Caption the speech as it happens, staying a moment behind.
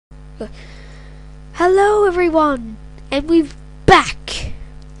Hello everyone, and we're back.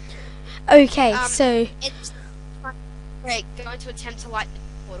 Okay, so it's great. Going to attempt to light the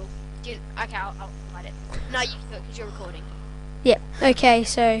portal. Okay, I'll light it. No, you can do it because you're recording. yeah. Okay,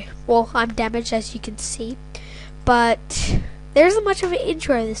 so I'm damaged as you can see, but there isn't much of an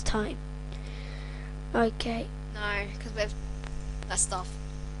intro this time. Okay. No, because we have less stuff.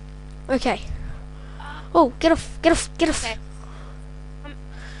 Okay. Oh, get off! Okay.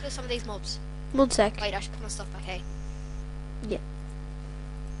 Kill some of these mobs. 1 sec. Wait, I should put my stuff back. Hey. Yeah.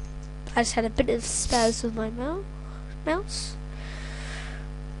 I just had a bit of spaz with my mouse.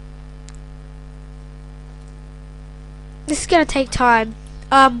 This is gonna take time.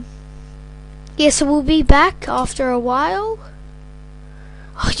 Yeah, so we'll be back after a while.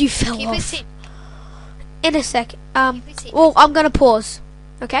 Oh, you fell Keep off. it In a sec. Well, I'm gonna pause.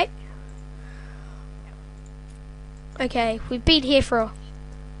 Okay. Okay, we've been here for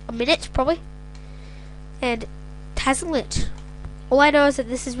a minute probably, and it hasn't lit. All I know is that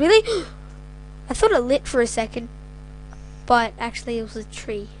this is really. I thought it lit for a second, but actually it was a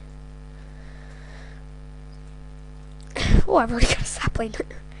tree. Oh, I've already got a sapling.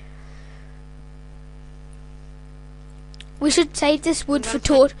 We should save this wood for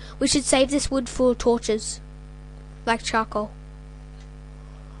We should save this wood for torches, like charcoal.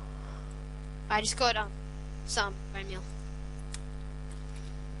 I just got some bone meal.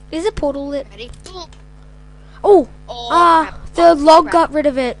 Is the portal lit? Ready? Oh! Crap. The log got rid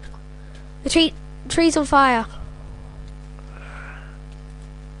of it. The tree's on fire.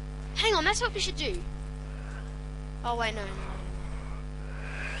 Hang on, that's what we should do. Oh wait, no.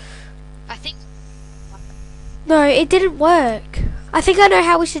 I think. No, it didn't work. I think I know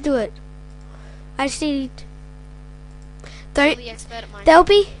how we should do it. I just need. I'm the expert at mine.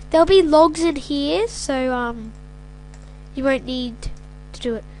 There'll be logs in here, so you won't need to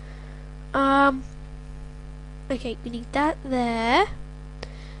do it. Okay, we need that there.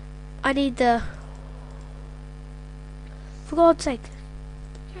 I need the. For God's sake.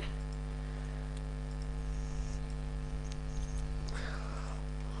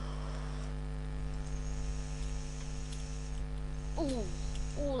 Ooh,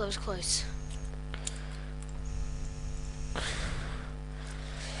 that was close.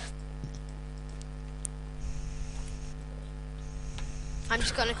 I'm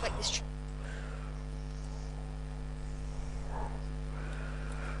just gonna collect this tree.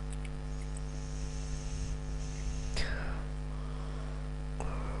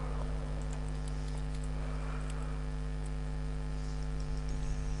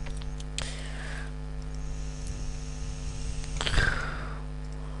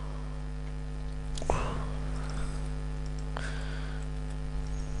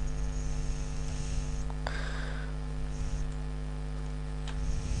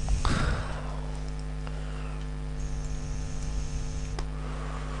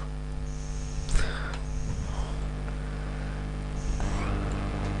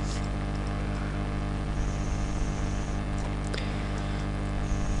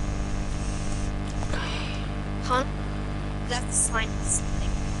 That's science thing.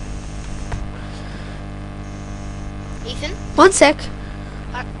 Ethan? 1 sec.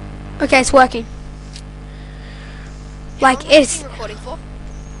 Okay, it's working. Like it's Recording for?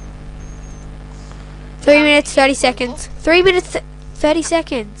 3 minutes 30 seconds. 3 minutes 30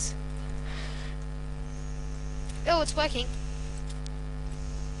 seconds. Oh, it's working.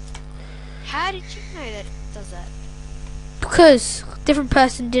 How did you know that it does that? Because different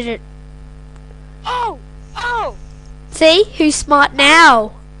person did it. Oh! See? Who's smart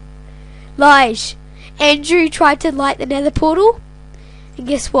now? Lige. Andrew tried to light the nether portal. And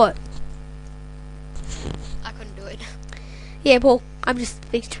guess what? I couldn't do it. Yeah, well, I'm just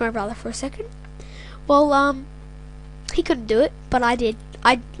speaking to my brother for a second. Well, he couldn't do it, but I did.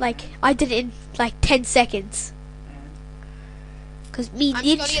 I did it in like 10 seconds. Cause me I'm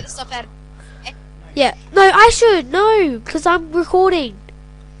just gonna get the stuff out. Yeah. No, I should. No, because I'm recording.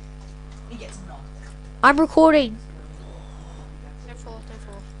 I'm recording. Don't fall off.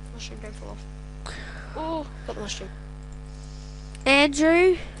 Mushroom, don't fall off. Oh, got the mushroom.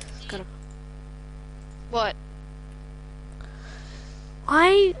 Andrew. Got him. What?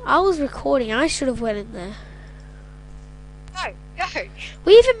 I was recording. I should have went in there. Go.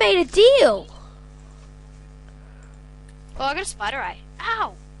 We even made a deal. Oh, I got a spider eye.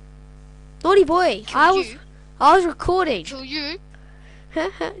 Ow! Naughty boy. I was recording. Kill you.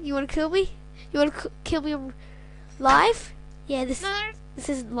 You want to kill me? You want to kill me live? Yeah, this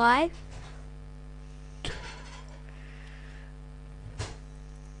isn't live.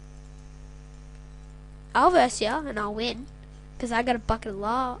 I'll verse ya and I'll win. Because I got a bucket of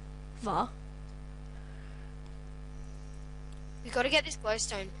lava. Never. We gotta get this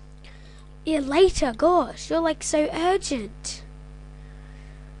glowstone. Yeah, later. Gosh, you're like so urgent.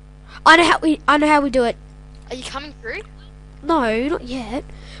 I know how we do it. Are you coming through? No, not yet.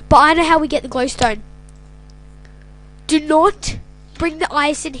 But I know how we get the glowstone. Do not bring the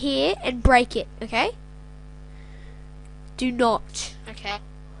ice in here and break it, okay? Do not. Okay.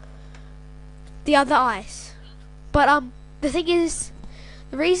 The other ice. But the thing is,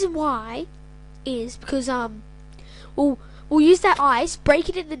 the reason why is because we'll use that ice, break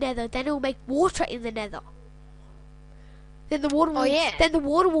it in the nether, then it'll make water in the nether. Then the water will then the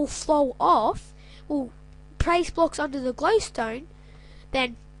water will flow off. We'll place blocks under the glowstone,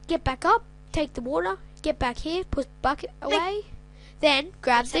 then get back up, take the water, get back here, put bucket away, then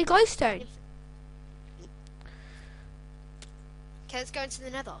grab the glowstone. Okay, let's go into the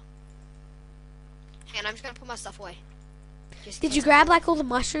nether. Hang on, I'm just gonna put my stuff away. Did you grab like all the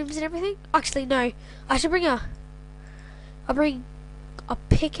mushrooms and everything? Actually, no. I should bring I'll bring a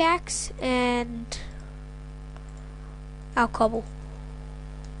pickaxe and our cobble.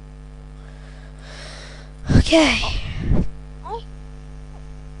 Okay. Oh.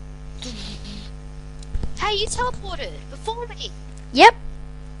 Hey, you teleported before me. Yep.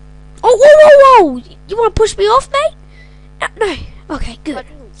 Oh, whoa, whoa, whoa! You want to push me off, mate? No. Okay, good.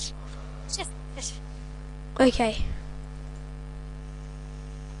 Yes. Okay.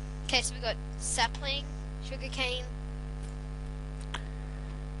 Okay, so we got sapling, sugarcane.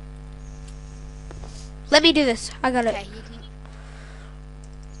 Let me do this. I got it. Okay, you can.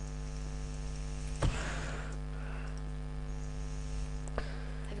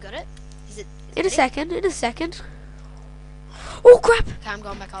 Have you got it? Is it In a ready? second. In a second. Oh crap! Okay, I'm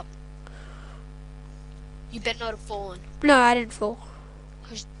going back up. You better not have fallen, No, I didn't fall.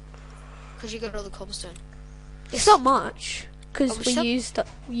 cause you got all the cobblestone. It's not much because Oh, we shut-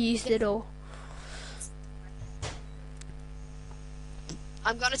 used it all.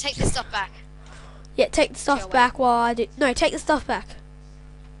 I'm gonna take this stuff back. Yeah, take the stuff away. back while I do. No, take the stuff back.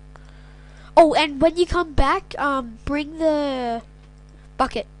 Oh, and when you come back, bring the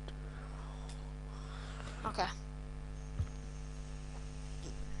bucket. Okay.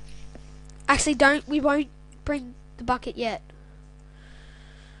 Actually, we won't bring the bucket yet.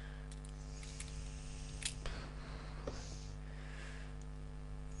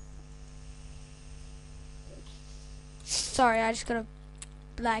 Sorry, I just got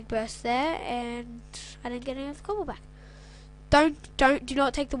a lag burst there, and I didn't get any of the cobble back. Do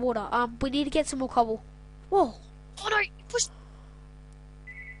not take the water. We need to get some more cobble. Whoa. Oh no! Push.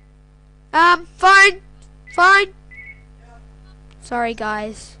 Fine. Sorry,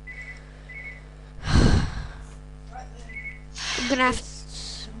 guys. I'm gonna have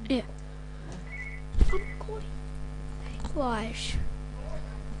to, yeah. I'm recording. Gosh.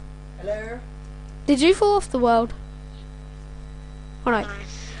 Hello? Did you fall off the world? Oh no. No.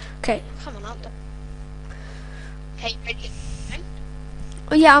 Okay. Come on up. Okay, ready? to get going?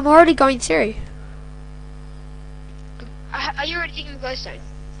 Oh yeah, I'm already going through. Are you already digging the glowstone?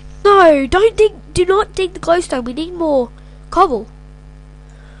 No, do not dig the glowstone. We need more cobble.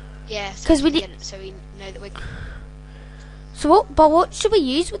 Yeah, so 'Cause we can need- get it, so we know that we're. So what should we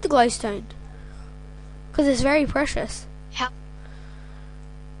use with the glowstone? Because it's very precious. How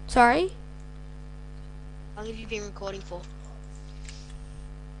Sorry? long have you been recording for?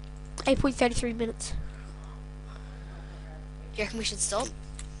 8.33 minutes. Do you reckon we should stop?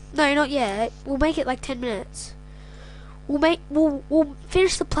 No, not yet. We'll make it like 10 minutes. We'll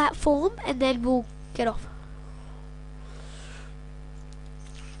finish the platform and then we'll get off.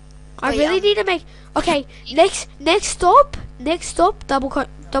 I Wait, really need to make. Okay, next stop,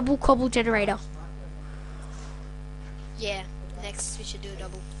 double cobble generator. Yeah, next we should do a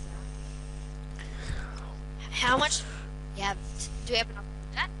double. How much? Yeah, do we have enough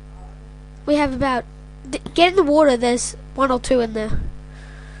for that? We have about. Get in the water. There's 1 or 2 in there.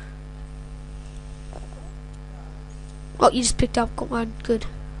 Oh, you just picked up. Got one. Good.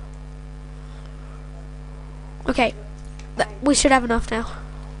 Okay, we should have enough now.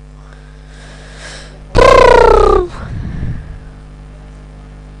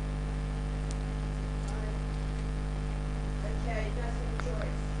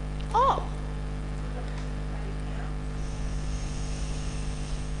 Oh,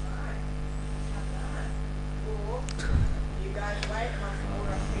 You guys wait, I'll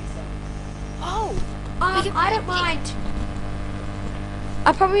order a pizza. oh, I don't mind.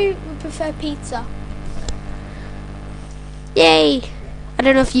 I probably would prefer pizza. Yay! I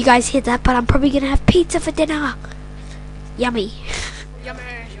don't know if you guys hear that, but I'm probably gonna have pizza for dinner. Yummy. yummy.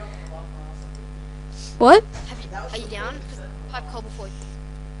 What? Are you down? 'Cause I have coal before you.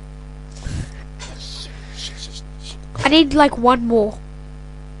 need like one more.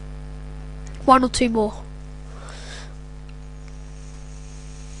 One or two more.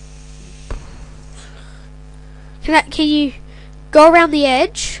 Can you go around the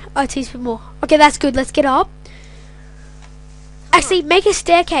edge? Oh, 2 speed more. Okay, that's good. Let's get up. Actually, make a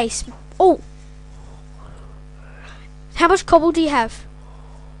staircase. Oh. How much cobble do you have?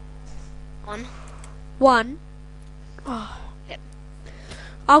 1. 1. Oh. Yep.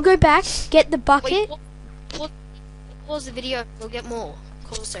 I'll go back, get the bucket. Wait, pause the video. We'll get more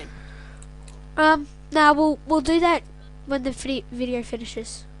cobblestone. No, we'll do that when the video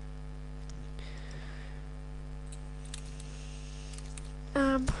finishes.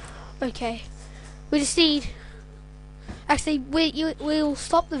 Okay. We just need. Actually, we'll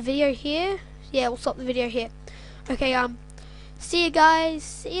stop the video here. Yeah, we'll stop the video here. Okay. See you guys.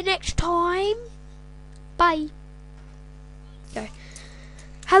 See you next time. Bye. Go.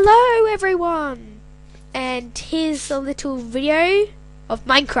 Hello, everyone. And here's a little video of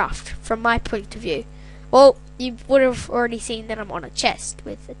Minecraft from my point of view. Well, you would have already seen that I'm on a chest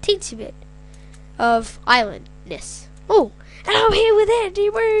with a teensy bit of islandness. Oh, and I'm here with Andy,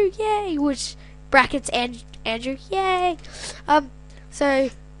 woo, yay! Which brackets Andrew, yay! So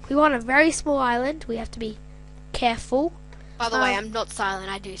we want a very small island. We have to be careful. By the way, I'm not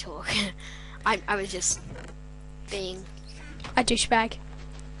silent. I do talk. I was just being a douchebag.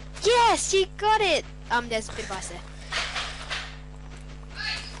 Yes, you got it. There's a bit of ice there.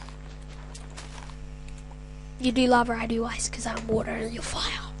 You do lava, I do ice, because I'm water and you're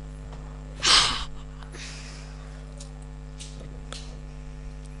fire.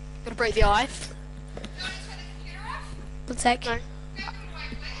 Gonna break the ice. 1 sec. No.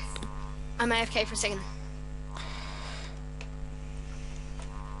 I'm AFK for a second.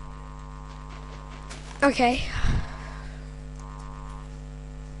 Okay.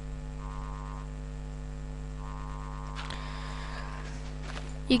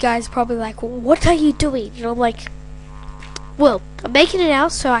 You guys are probably like, well, what are you doing? And I'm like, well, I'm making it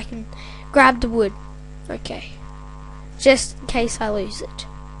out so I can grab the wood. Okay. Just in case I lose it.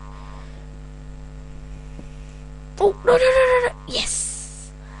 Oh, no.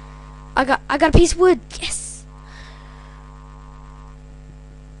 Yes. I got a piece of wood. Yes.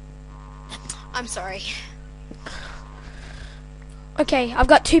 I'm sorry. Okay, I've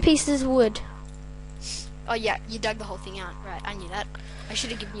got 2 pieces of wood. Oh yeah, you dug the whole thing out. Right, I knew that. I should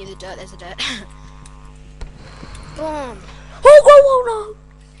have given you the dirt. There's the dirt. Boom. Oh, no.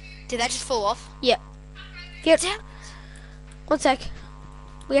 Did that just fall off? Yep. Get 1 sec.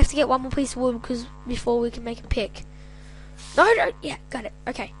 We have to get 1 more piece of wood because before we can make a pick. No. Yeah, got it.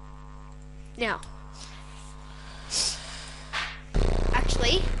 Okay. Now.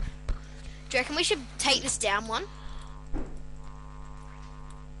 Actually, do you reckon we should take this down one?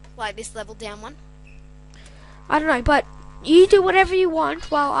 Like this level down one? I don't know, but you do whatever you want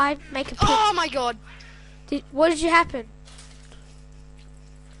while I make a pick. Oh my god. What did you happen?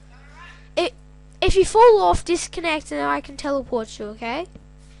 If you fall off, disconnect and I can teleport you, okay?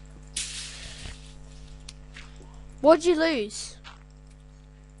 What'd you lose?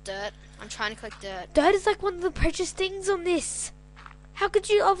 Dirt. I'm trying to collect dirt. Dirt is like one of the precious things on this. How could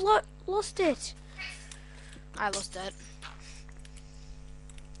you have lost it? I lost dirt.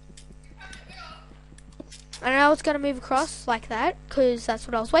 I know it's going to move across like that, because that's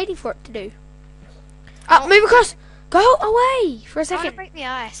what I was waiting for it to do. Move across! Go away for a I second. want to break the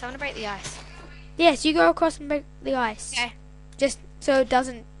ice. I want to break the ice. Yes, you go across and break the ice. Okay. Just so it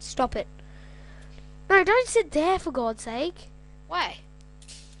doesn't stop it. No, don't sit there for God's sake. Why?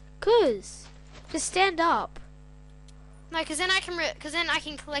 'Cause. Just stand up. No, because then I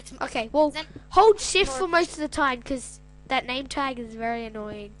can collect. Okay, well, Then hold shift for most of the time, because that name tag is very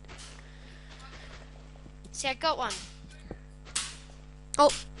annoying. See, I got one. Oh,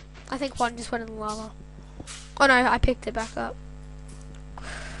 I think one just went in the lava. Oh no, I picked it back up.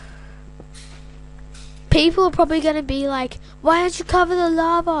 People are probably going to be like, why don't you cover the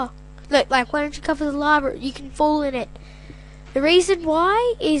lava? Look, like, why don't you cover the lava? You can fall in it. The reason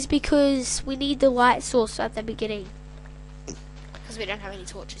why is because we need the light source at the beginning. Because we don't have any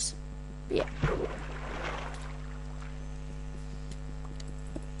torches. Yeah.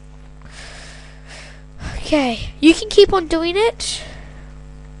 Okay, you can keep on doing it.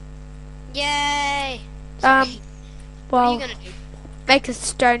 Yay! Well, what are you gonna do? make a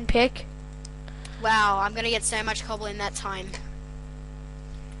stone pick. Wow, I'm gonna get so much cobble in that time.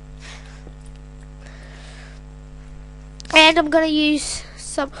 And I'm gonna use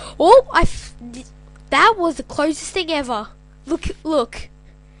some. Oh, that was the closest thing ever. Look.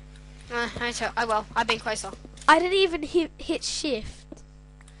 I've been closer. I didn't even hit shift.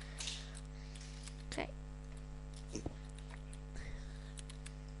 Okay.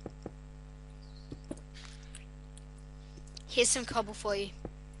 Here's some cobble for you.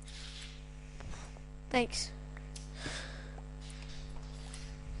 Thanks.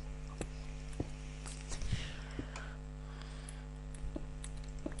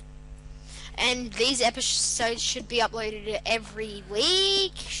 And these episodes should be uploaded every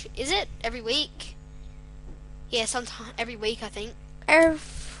week. Is it? Every week? Yeah, sometime every week, I think.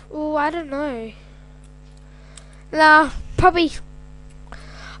 Oh, I don't know. Nah, probably.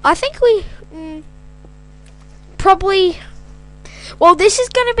 I think we probably. Well, this is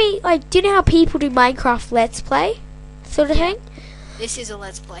gonna be like. Do you know how people do Minecraft Let's Play, sort of thing? This is a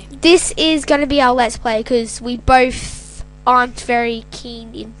Let's Play. This is gonna be our Let's Play because we both aren't very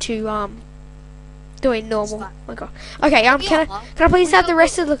keen into doing normal. Oh my god. Okay. Can I please have the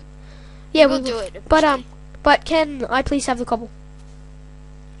rest of the? Yeah, we'll do it. But can I please have the cobble?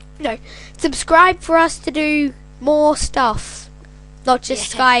 No. Subscribe for us to do more stuff, not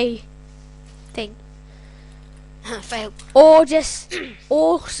just Sky thing. Fail. Or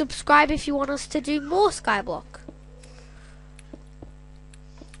or subscribe if you want us to do more skyblock.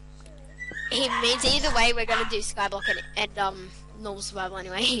 It means either way we're gonna do skyblock and normal survival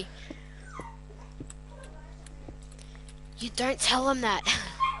anyway. You don't tell them that.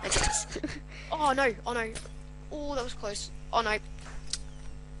 Oh no! Oh no! Oh, that was close. Oh no!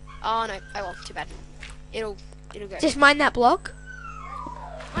 Oh no! Oh well, too bad. It'll go. Just mind that block.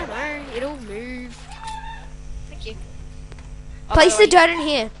 I know. It'll move. Thank you. Oh, Place the dirt in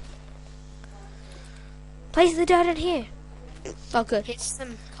here. Place the dirt in here. Oh, good. Here's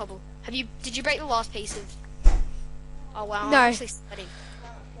some cobble. Did you break the last piece of? Oh wow! No. I'm actually sweating.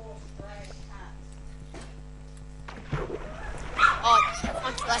 Oh, we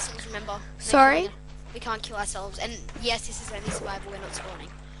can't kill ourselves, remember? Sorry? We can't kill ourselves. And yes, this is only survival, we're not spawning.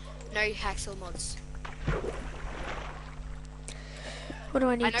 No hacks or mods. What do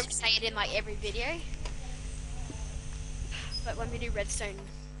I need? I know we say it in like every video. But when we do redstone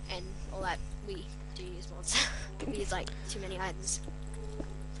and all that, we do use mods. We use like too many items.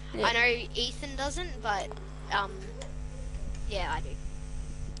 Yeah. I know Ethan doesn't, but yeah, I do.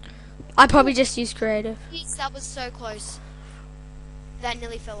 I probably just use creative. Yes, that was so close. That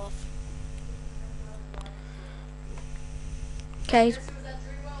nearly fell off. Okay.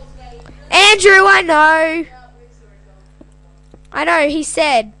 Andrew, I know. I know, he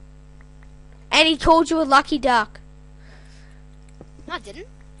said. And he called you a lucky duck. No, I didn't.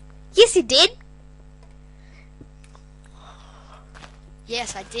 Yes, he did.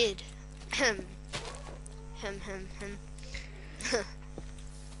 Yes, I did.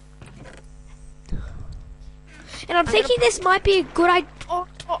 And I'm thinking this might be a good idea.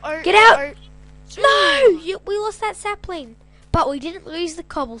 Get out! No! We lost that sapling. But we didn't lose the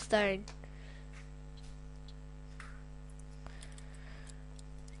cobblestone.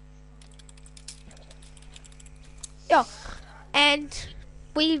 Oh, and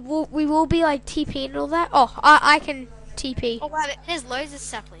we will be like TP and all that. Oh, I can TP. Oh wow, there's loads of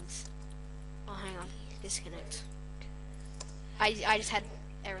saplings. Oh, hang on, disconnect. I just had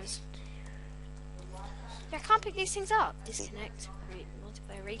errors. I can't pick these things up. Disconnect,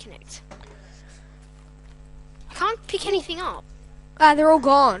 multiplayer, reconnect. I can't pick anything up. They're all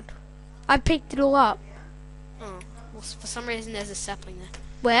gone. I picked it all up. Oh, well, for some reason there's a sapling there.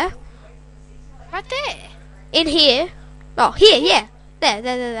 Where? Right there. In here. Oh, here, yeah.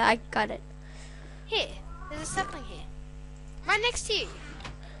 There. I got it. Here. There's a sapling here. Right next to you.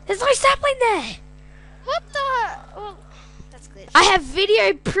 There's no sapling there. What the? Well, that's glitched. I have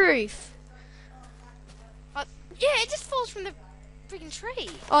video proof. Yeah, it just falls from the freaking tree.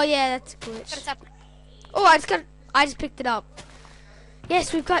 Oh yeah, that's a Got a glitch. sapling. Oh, I just picked it up.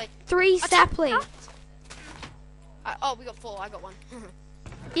 Yes, we've got 3 saplings. Oh, we got 4. I got 1.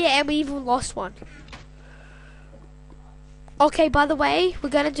 Yeah, and we even lost one. Okay, by the way, we're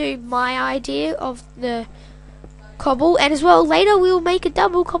gonna do my idea of the cobble, and as well later we will make a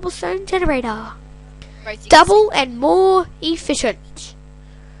double cobblestone generator. Right, so Double and more efficient.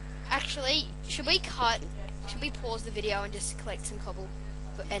 Actually, should we pause the video and just collect some cobble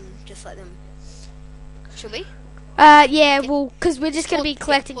and just let them? Should we? Yeah, well, because we're just gonna be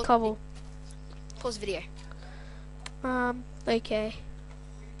collecting cobble. Pause the video. Okay.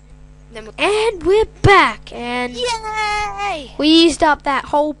 Then And we're back, and yay! we used up that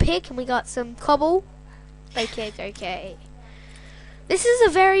whole pick, and we got some cobble. Okay. This is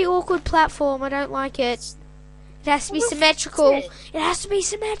a very awkward platform. I don't like it. It has to be symmetrical. It has to be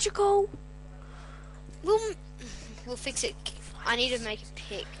symmetrical. We'll fix it. I need to make a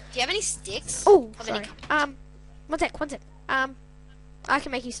pick. Do you have any sticks? Oh, Of sorry. any One sec. I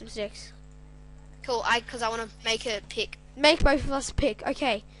can make you some sticks. Cool. Because I want to make a pick. Make both of us a pick.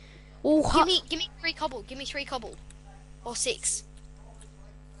 Okay. Well, Give me 3 cobble. Give me 3 cobble. Or 6.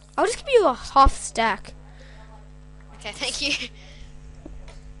 I'll just give you a half stack. Okay, thank you.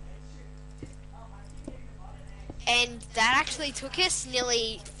 And that actually took us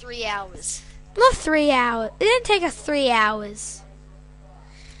nearly 3 hours. Not 3 hours. It didn't take us 3 hours.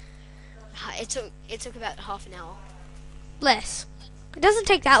 It took about half an hour. Less. It doesn't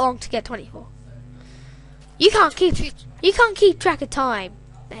take that long to get 24. You can't keep track of time,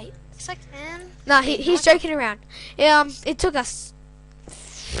 mate. It's like, man. No, he's joking around. It took us,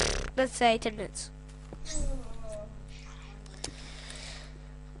 let's say, 10 minutes.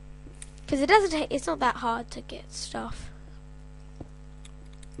 Because it's not that hard to get stuff.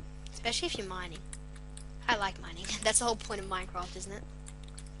 Especially if you're mining. I like mining. That's the whole point of Minecraft, isn't it?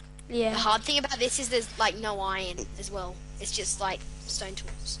 Yeah. The hard thing about this is there's like no iron as well. It's just like stone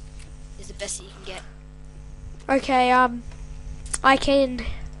tools. Is the best that you can get. Okay, I can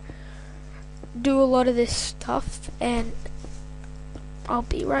do a lot of this stuff, and I'll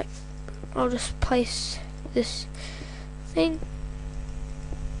be right. I'll just place this thing.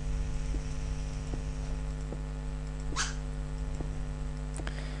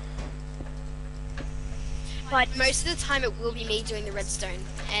 But most of the time it will be me doing the redstone,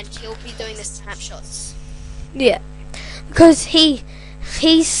 and he'll be doing the snapshots. Yeah, because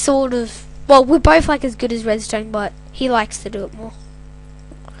he's sort of, well, we're both like as good as redstone, but he likes to do it more.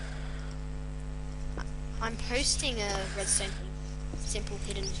 I'm posting a redstone thing. Simple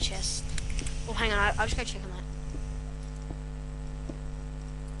hidden chest. Oh, hang on, I'll just go check on that.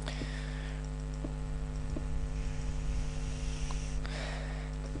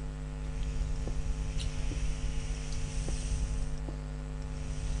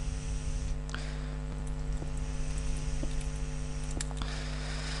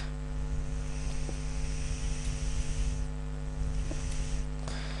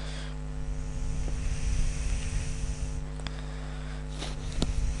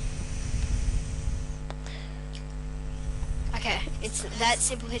 Okay, it's that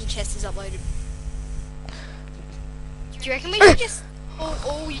simple hidden chest is uploaded. Do you reckon we should just?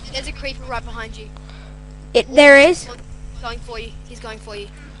 Oh, there's a creeper right behind you. There is. Going for you. He's going for you.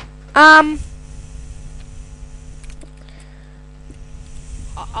 I'll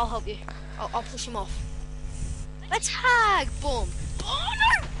help you. I'll push him off. Let's hag. Boom. Oh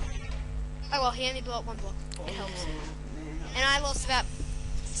no! Oh well, he only blew up 1 block. It helps. And I lost about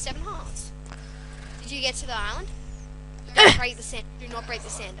 7 hearts. Did you get to the island? Don't break the sand. Do not break the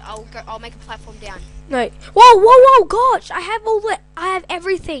sand. I'll make a platform down. No. Whoa, gosh! I have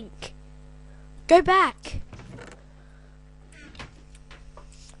everything. Go back.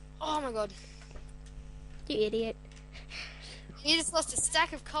 Oh my god. You idiot. You just lost a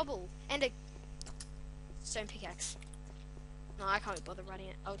stack of cobble and a stone pickaxe. No, I can't be bothered writing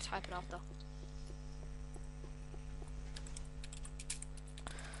it. I'll type it after.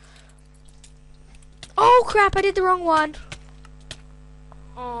 Oh crap! I did the wrong one.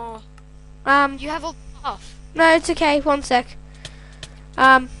 Oh. You have all off. No, it's okay. 1 sec.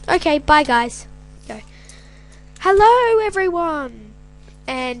 Okay, bye guys. Go. Hello everyone,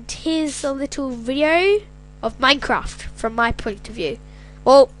 and here's a little video of Minecraft from my point of view.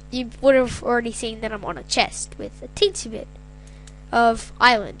 Well, you would have already seen that I'm on a chest with a teensy bit of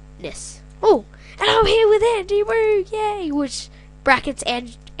islandness. Oh, and I'm here with Andy. Woo! Yay! Which brackets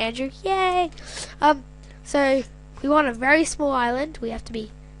Andrew. Yay! So we want a very small island. We have to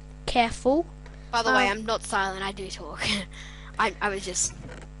be careful. By the way, I'm not silent. I do talk. I was just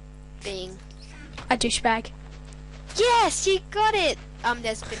being a douchebag. Yes, you got it.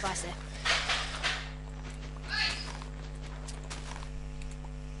 There's a bit of ice there.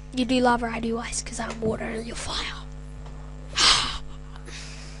 You do lava, I do ice, because I'm water and you're fire.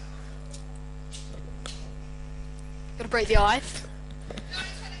 Gotta break the ice.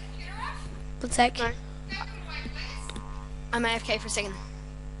 1 sec. No. I'm AFK for a second.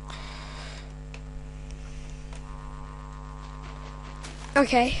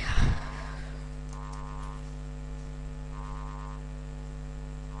 Okay.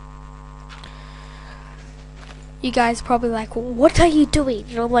 You guys are probably like, what are you doing?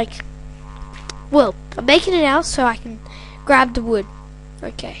 And I'm like, well, I'm making it out so I can grab the wood.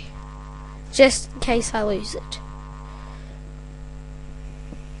 Okay. Just in case I lose it.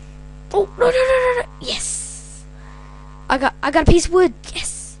 Oh, no. Yes. I got a piece of wood.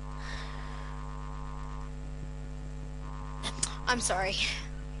 Yes. I'm sorry.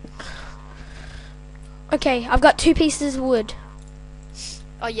 Okay, I've got 2 pieces of wood.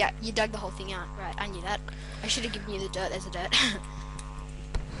 Oh yeah, you dug the whole thing out. Right, I knew that. I should have given you the dirt. There's the dirt.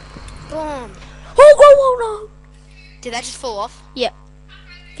 Boom. Oh, no. Did that just fall off? Yep.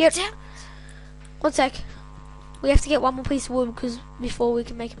 Yep. Damn. 1 sec. We have to get one more piece of wood because before we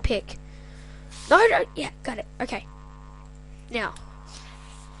can make a pick. No, no, yeah, got it. Okay. Now.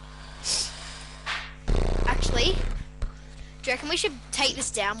 Actually, do you reckon we should take this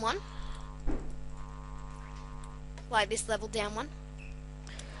down one? Like this level down one?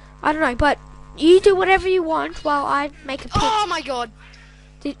 I don't know, but you do whatever you want while I make a pick. Oh my god!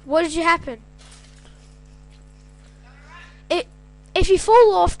 What did you happen? If you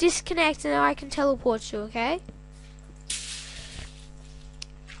fall off, disconnect and I can teleport you, okay?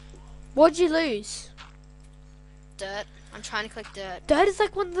 What'd you lose? Dirt. I'm trying to collect dirt. Dirt is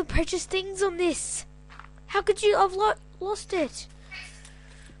like one of the precious things on this. How could you have lost it?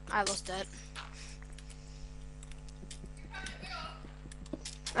 I lost dirt.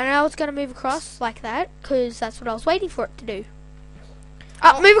 I know it's gonna move across like that because that's what I was waiting for it to do.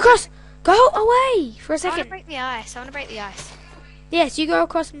 Move across. Go away for a I second. want to break the ice. I want to break the ice. Yes, you go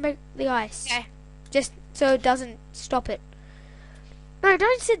across and break the ice. Okay. Just so it doesn't stop it. No,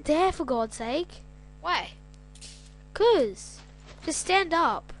 don't sit there for God's sake. Why? 'Cause just stand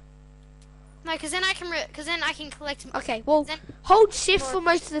up. No, because then I can collect. Okay, well, then hold shift for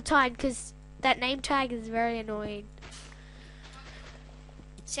most of the time because that name tag is very annoying.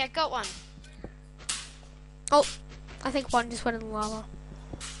 See, I got one. Oh, I think one just went in the lava.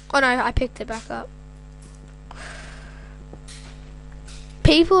 Oh no, I picked it back up.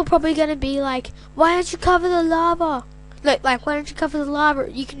 People are probably going to be like, why don't you cover the lava? Look, like, why don't you cover the lava?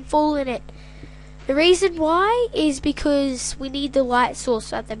 You can fall in it. The reason why is because we need the light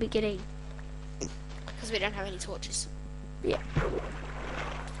source at the beginning. Because we don't have any torches. Yeah.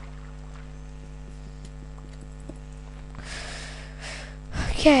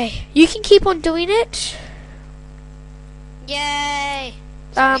 Okay, you can keep on doing it. Yay!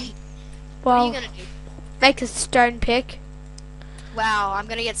 What are you Well, gonna do? make a stone pick. Wow, I'm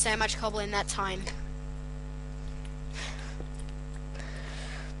gonna get so much cobble in that time.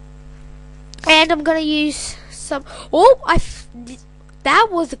 And I'm gonna use some. Oh, that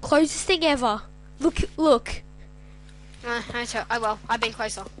was the closest thing ever. Look. Oh well, I've been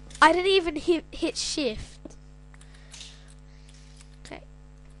closer. I didn't even hit shift. Okay.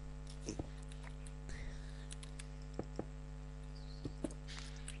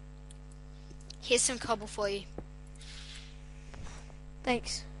 Here's some cobble for you.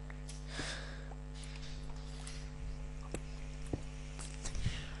 Thanks.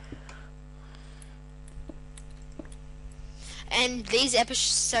 And these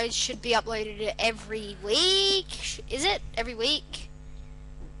episodes should be uploaded every week. Is it? Every week?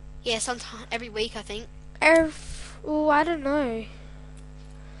 Yeah, sometime every week, I think. Oh, I don't know.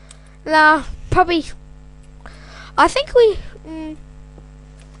 Nah, probably. I think we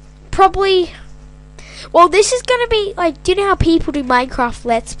probably. Well, this is gonna be like. Do you know how people do Minecraft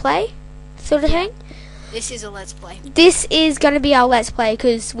Let's Play, sort of thing? This is a Let's Play. This is gonna be our Let's Play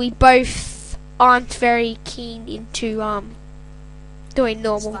because we both aren't very keen into doing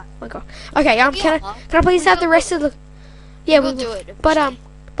normal. Minecraft. Okay, can I please have the rest of the? Yeah, we'll do it.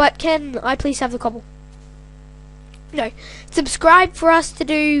 But can I please have the cobble? No. Subscribe for us to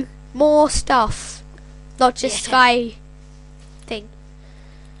do more stuff. Not just Sky thing.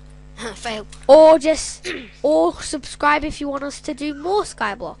 Fail. Or subscribe if you want us to do more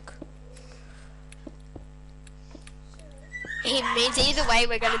skyblock. It means either way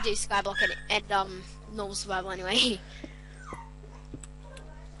we're gonna do skyblock and normal survival anyway.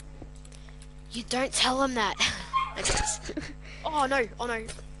 You don't tell them that. Oh no, oh no.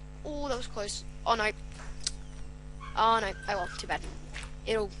 Oh, that was close. Oh no. Oh no. Oh well, too bad.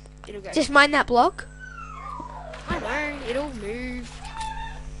 It'll go. Just mind that block. I know, it'll move.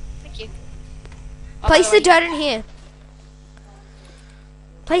 Thank you. Oh, Place the dirt in here.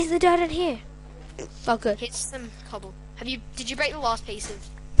 Place the dirt in here. Oh, good. Here's some cobble. Did you break the last piece of?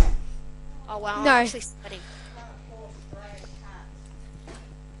 Oh wow, No. I'm actually sweating.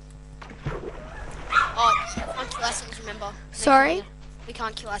 Oh, we can't kill ourselves, remember? Sorry? We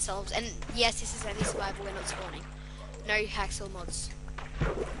can't kill ourselves. And yes, this is only survival, we're not spawning. No hacks or mods.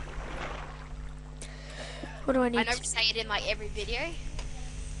 What do I I need? know we say it in like every video.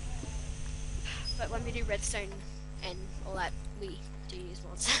 But when we do redstone and all that, we do use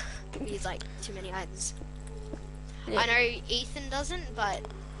mods. We use like too many items. Yeah. I know Ethan doesn't, but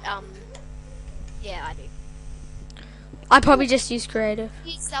yeah, I do. I probably just use creative.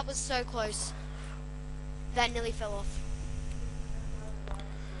 Yes, that was so close. That nearly fell off.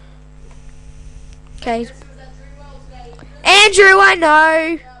 Okay. Andrew, I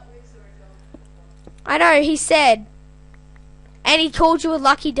know. I know, he said. And he called you a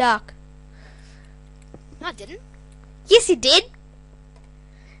lucky duck. No, I didn't. Yes, he did.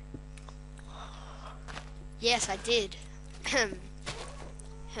 Yes, I did. Hem.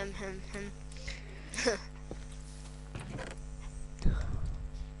 Hem.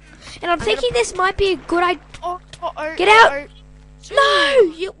 And I'm thinking this might be a good idea. Oh, Get out!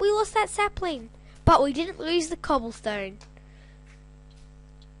 No! We lost that sapling. But we didn't lose the cobblestone.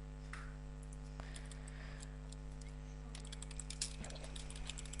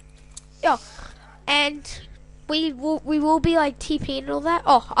 Yeah. And we will be like TP and all that.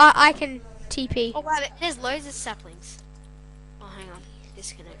 Oh, I can TP. Oh wow, there's loads of saplings. Oh, hang on.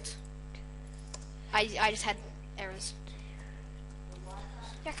 Disconnect. I just had errors.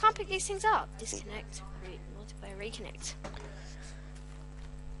 Yeah, I can't pick these things up. Disconnect. Multiplayer. Reconnect.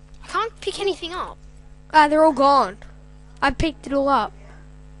 I can't pick anything up. They're all gone. I picked it all up.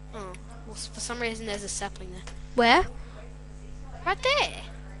 Oh, well, for some reason there's a sapling there. Where? Right there.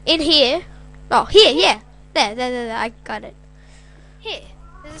 In here. Oh, here, yeah. There. I got it. Here.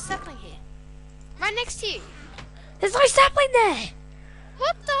 There's a sapling here. Right next to you. There's no sapling there.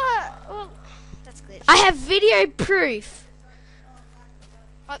 What the? Well, that's glitched. I have video proof.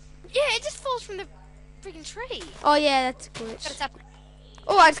 Yeah, it just falls from the freaking tree. Oh yeah, that's a Got a glitch. sapling.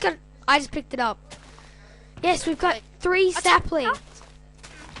 Oh, I just picked it up. Yes, we've got 3 saplings.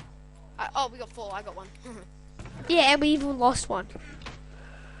 Oh, we got 4. I got 1. Yeah, and we even lost one.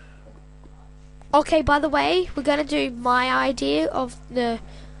 Okay, by the way, we're gonna do my idea of the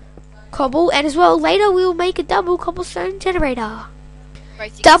cobble, and as well later we'll make a double cobblestone generator.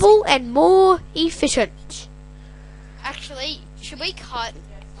 Double and more efficient. Actually, should we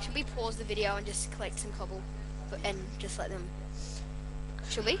pause the video and just collect some cobble and just let them?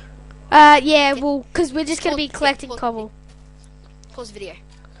 Should we? Yeah, well, because we're just gonna be collecting cobble. Pause the video.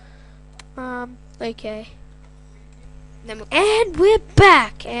 Okay. Then And we're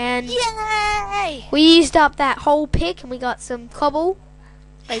back, and yay! we used up that whole pick, and we got some cobble.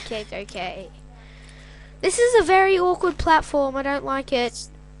 Okay. This is a very awkward platform. I don't like it.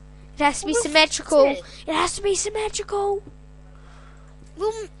 It has to be symmetrical. It has to be symmetrical.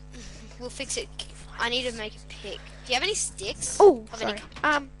 We'll fix it. I need to make a pick. Do you have any sticks? Oh, Of sorry.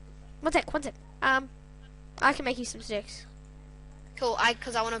 any- One sec. I can make you some sticks. Cool.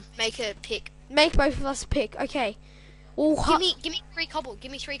 Because I want to make a pick. Make both of us a pick. Okay. Well, Give me 3 cobble.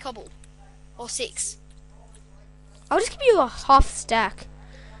 Give me 3 cobble. Or 6. I'll just give you a half stack.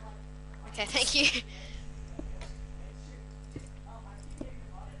 Okay, thank you.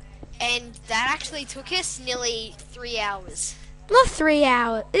 And that actually took us nearly 3 hours. Not 3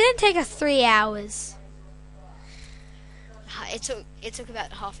 hours. It didn't take us 3 hours. It took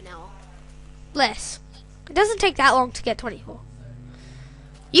about half an hour. Less. It doesn't take that long to get 24.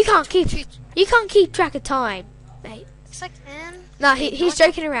 You can't keep track of time, mate. It's like, man. No, he's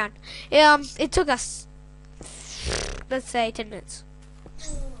joking around. It took us, let's say, 10 minutes.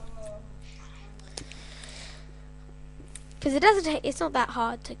 Because it's not that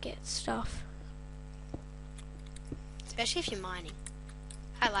hard to get stuff. Especially if you're mining.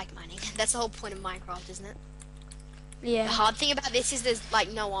 I like mining. That's the whole point of Minecraft, isn't it? Yeah. The hard thing about this is there's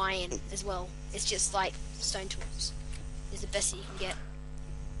like no iron as well. It's just like stone tools. Is the best that you can get.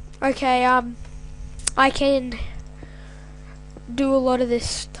 Okay, I can do a lot of this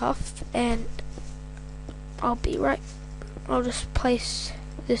stuff, and I'll be right. I'll just place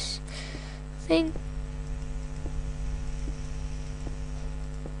this thing.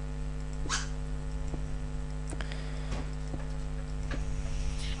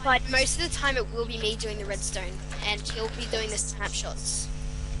 But most of the time it will be me doing the redstone, and he'll be doing the snapshots.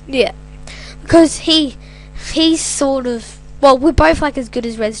 Yeah, because he's sort of, well, we're both like as good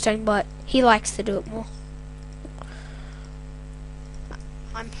as redstone, but he likes to do it more.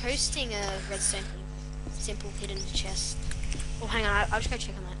 I'm posting a redstone thing. Simple hidden chest. Oh, hang on, I'll just go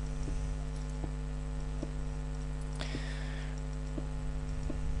check on that.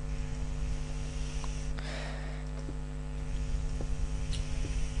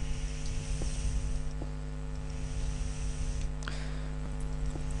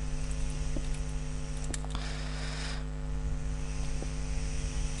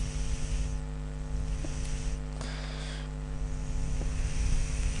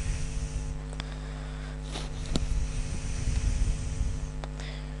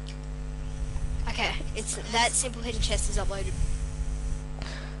 Okay, it's that simple hidden chest is uploaded.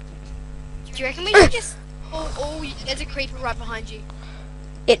 Do you reckon we should just? Oh, there's a creeper right behind you.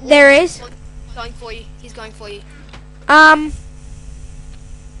 There is. Going for you. He's going for you. I'll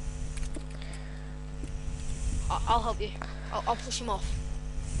help you. I'll push him off.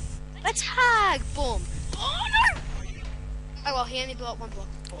 Let's hug. Boom. Oh no! Oh well, he only blew up 1 block.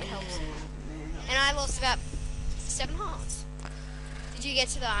 It helps. And I lost about 7 hearts. Did you get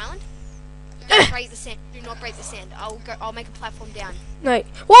to the island? Don't break the sand. Do not break the sand. I'll make a platform down. No.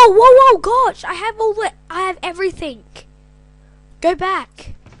 Whoa, gosh. I have everything. Go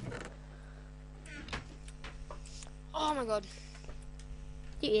back. Oh my god.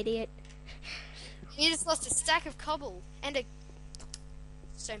 You idiot. You just lost a stack of cobble and a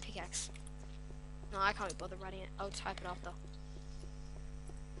stone pickaxe. No, I can't be bothered writing it. I'll type it after.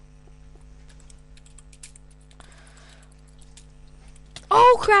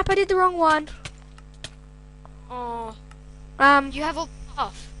 Oh crap, I did the wrong one. Oh. Um, You have all the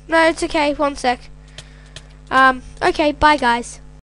stuff. no, it's okay, 1 sec. Okay, bye guys.